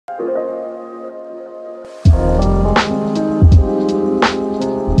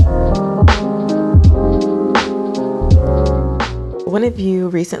One of you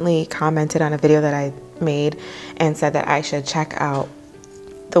recently commented on a video that I made and said that I should check out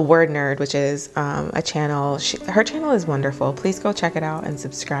The Word Nerd, which is a channel. Her channel is wonderful. Please go check it out and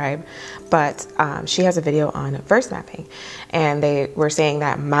subscribe. But she has a video on verse mapping, and they were saying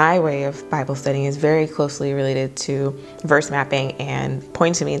that my way of Bible studying is very closely related to verse mapping, and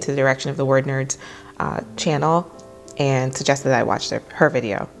pointed me into the direction of The Word Nerd's channel and suggested that I watch her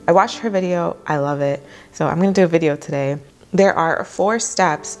video. I watched her video. I love it. So I'm going to do a video today. There are 4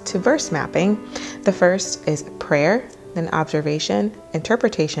 steps to verse mapping. The first is prayer, then observation,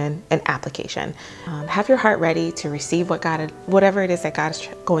 interpretation, and application. Have your heart ready to receive whatever it is that God is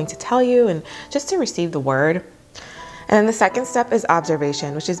going to tell you, and just to receive the word. And then the second step is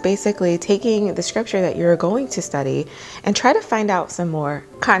observation, which is basically taking the scripture that you're going to study and try to find out some more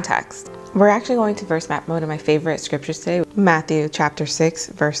context. We're actually going to verse map one of my favorite scriptures today, Matthew chapter 6,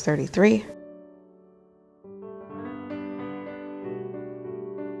 verse 33.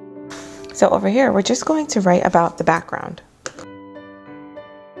 So over here, we're just going to write about the background.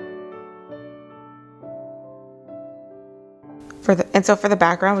 For the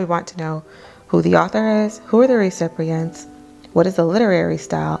background, we want to know who the author is, who are the recipients, what is the literary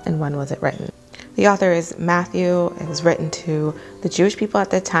style, and when was it written. The author is Matthew. It was written to the Jewish people at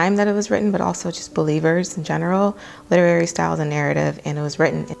the time that it was written, but also just believers in general. Literary style is a narrative, and it was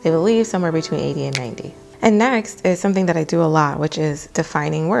written, they believe, somewhere between 80 and 90. And next is something that I do a lot, which is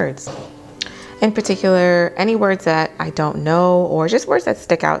defining words. In particular, any words that I don't know, or just words that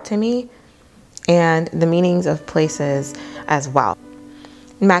stick out to me, and the meanings of places as well.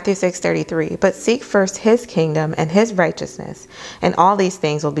 Matthew 6:33, but seek first his kingdom and his righteousness, and all these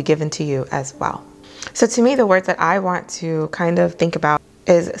things will be given to you as well. So to me, the words that I want to kind of think about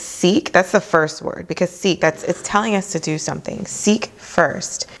is seek. That's the first word, because seek, it's telling us to do something. Seek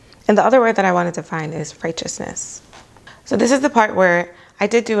first. And the other word that I wanted to find is righteousness. So this is the part where I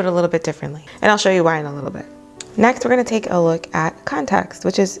did do it a little bit differently, and I'll show you why in a little bit. Next, we're going to take a look at context,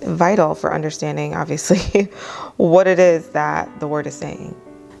 which is vital for understanding, obviously, what it is that the word is saying.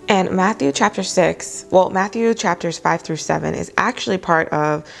 And Matthew chapter 6, Matthew chapters 5 through 7 is actually part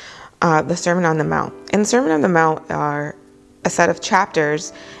of the Sermon on the Mount. And the Sermon on the Mount are a set of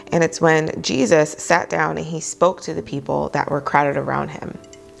chapters, and it's when Jesus sat down and he spoke to the people that were crowded around him.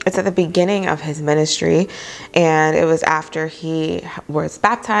 It's at the beginning of his ministry, and it was after he was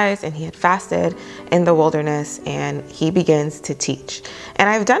baptized and he had fasted in the wilderness, and he begins to teach. And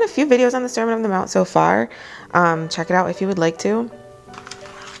I've done a few videos on the Sermon on the Mount so far. Check it out if you would like to.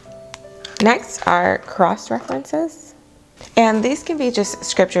 Next are cross-references. And these can be just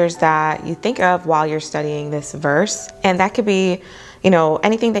scriptures that you think of while you're studying this verse. And that could be,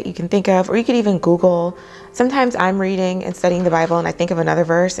 anything that you can think of, or you could even Google. Sometimes I'm reading and studying the Bible and I think of another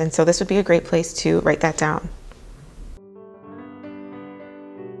verse, and so this would be a great place to write that down.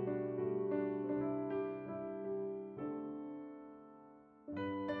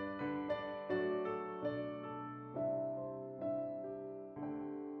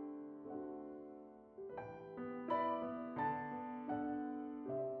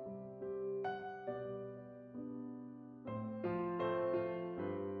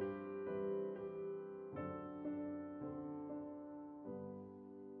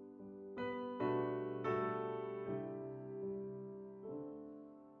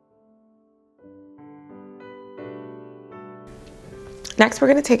 Next, we're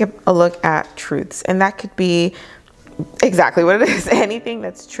going to take a look at truths, and that could be exactly what it is, anything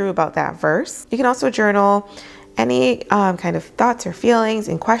that's true about that verse. You can also journal any kind of thoughts or feelings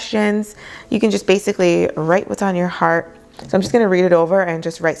and questions. You can just basically write what's on your heart. So I'm just going to read it over and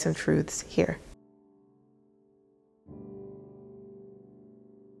just write some truths here.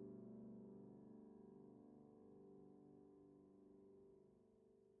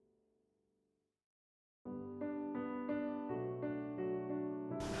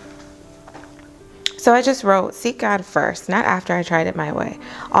 So I just wrote, seek God first, not after I tried it my way.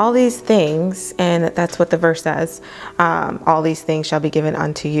 All these things, and that's what the verse says, all these things shall be given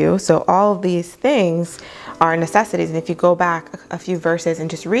unto you. So all of these things are necessities. And if you go back a few verses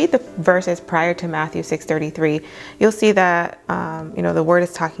and just read the verses prior to Matthew 6:33, you'll see that, the word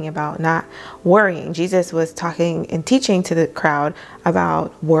is talking about not worrying. Jesus was talking and teaching to the crowd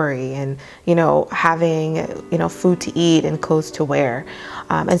about worry and, having, food to eat and clothes to wear.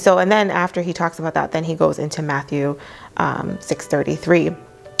 And then after he talks about that, then he goes into Matthew 6:33,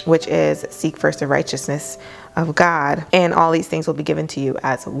 which is seek first the righteousness of God, and all these things will be given to you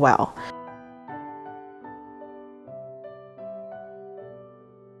as well.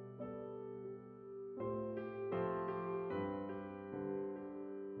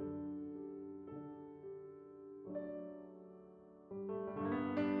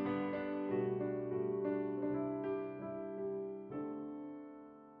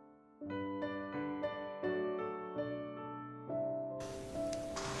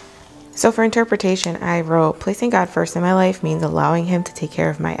 So for interpretation, I wrote, placing God first in my life means allowing him to take care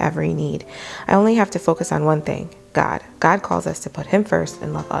of my every need. I only have to focus on one thing, God. God calls us to put him first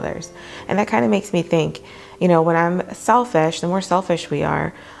and love others. And that kind of makes me think, you know, when I'm selfish, the more selfish we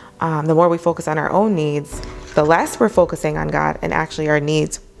are, the more we focus on our own needs, the less we're focusing on God, and actually our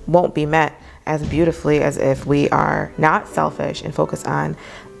needs won't be met as beautifully as if we are not selfish and focus on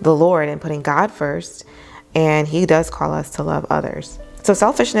the Lord and putting God first. And he does call us to love others. So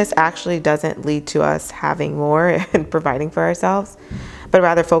selfishness actually doesn't lead to us having more and providing for ourselves, but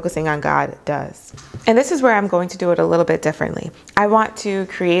rather focusing on God does. And this is where I'm going to do it a little bit differently. I want to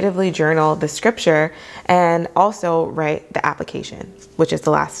creatively journal the scripture and also write the application, which is the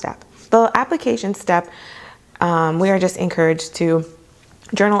last step. The application step, we are just encouraged to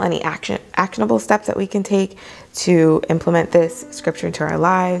journal any actionable steps that we can take to implement this scripture into our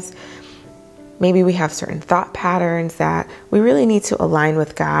lives. Maybe we have certain thought patterns that we really need to align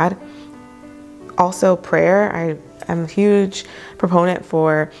with God. Also prayer. I'm a huge proponent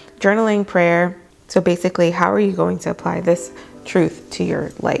for journaling prayer. So basically, how are you going to apply this truth to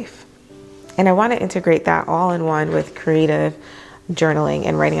your life? And I want to integrate that all in one with creative journaling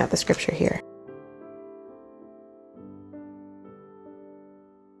and writing out the scripture here.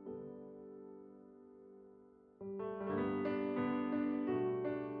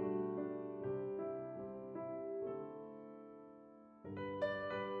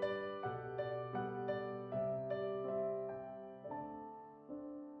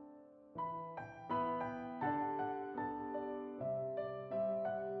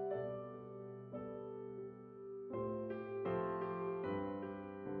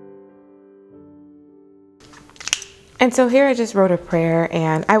 And so here I just wrote a prayer,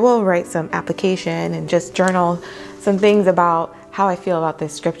 and I will write some application and just journal some things about how I feel about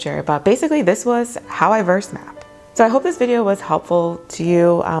this scripture. But basically this was how I verse map. So I hope this video was helpful to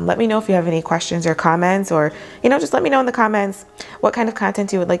you. Let me know if you have any questions or comments, or, you know, just let me know in the comments what kind of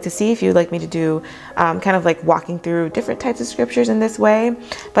content you would like to see, if you'd like me to do kind of like walking through different types of scriptures in this way.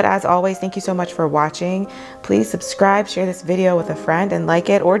 But as always, thank you so much for watching. Please subscribe, share this video with a friend, and like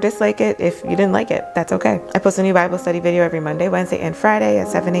it or dislike it if you didn't like it. That's okay. I post a new Bible study video every Monday, Wednesday, and Friday at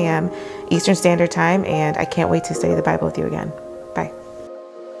 7 a.m. Eastern Standard Time, and I can't wait to study the Bible with you again.